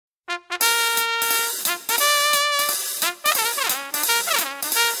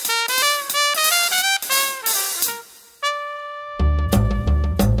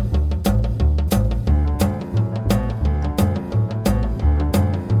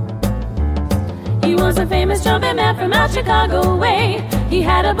was a famous jumping man from out Chicago way. He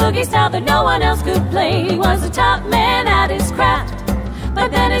had a boogie style that no one else could play. He was the top man at his craft,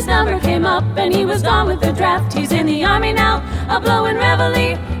 but then his number came up and he was gone with the draft. He's in the army now, a blowin'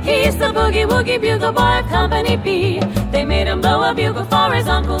 reveille. He's the boogie woogie bugle boy of Company B. They made him blow a bugle for his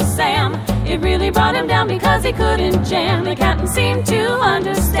Uncle Sam. It really brought him down because he couldn't jam. The captain seemed to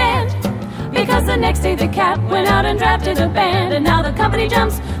understand, because the next day the cap went out and drafted a band. And now the company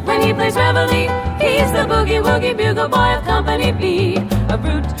jumps when he plays reveille. He's the boogie woogie bugle boy of Company B. A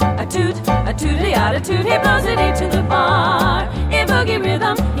brute, a toot, a tootly attitude. He blows it into the bar. In boogie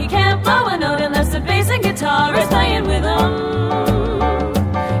rhythm, he can't blow a note unless the bass and guitar is playing with him.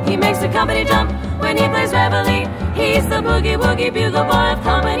 He makes the company jump when he plays reveille. He's the boogie woogie bugle boy of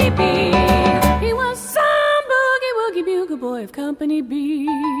Company B. He was some boogie woogie bugle boy of Company B.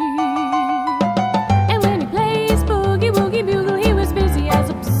 And when he plays boogie woogie bugle, he was busy as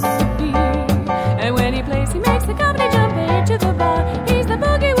a bee. And when he plays, he makes the company jump into the bar. He's the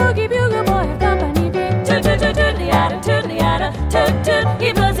boogie woogie bugle boy of Company B. Toot toot toot tootly atta, toot toot.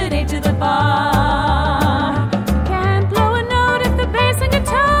 He blows it into the bar. He can't blow a note if the bass and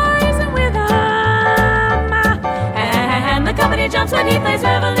guitar isn't with him. And the company jumps when he plays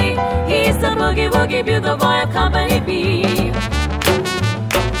reveille. He's the boogie woogie bugle boy of Company B.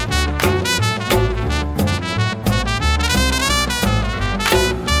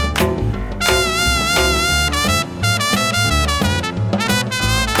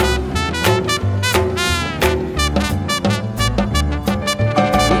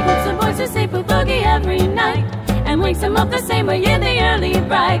 Every night and wakes them up the same way in the early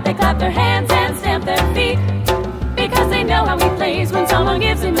bright. They clap their hands and stamp their feet because they know how he plays when someone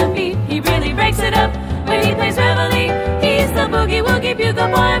gives him a beat. He really breaks it up when he plays reveille. He's the boogie woogie bugle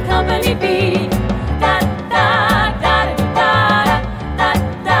boy of Company B. Da da da da da da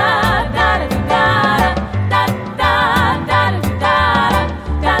da da da da da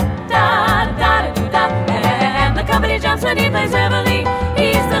da da da. And the company jumps when he plays reveille.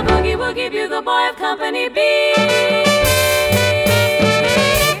 He's the boogie woogie bugle boy of Company B.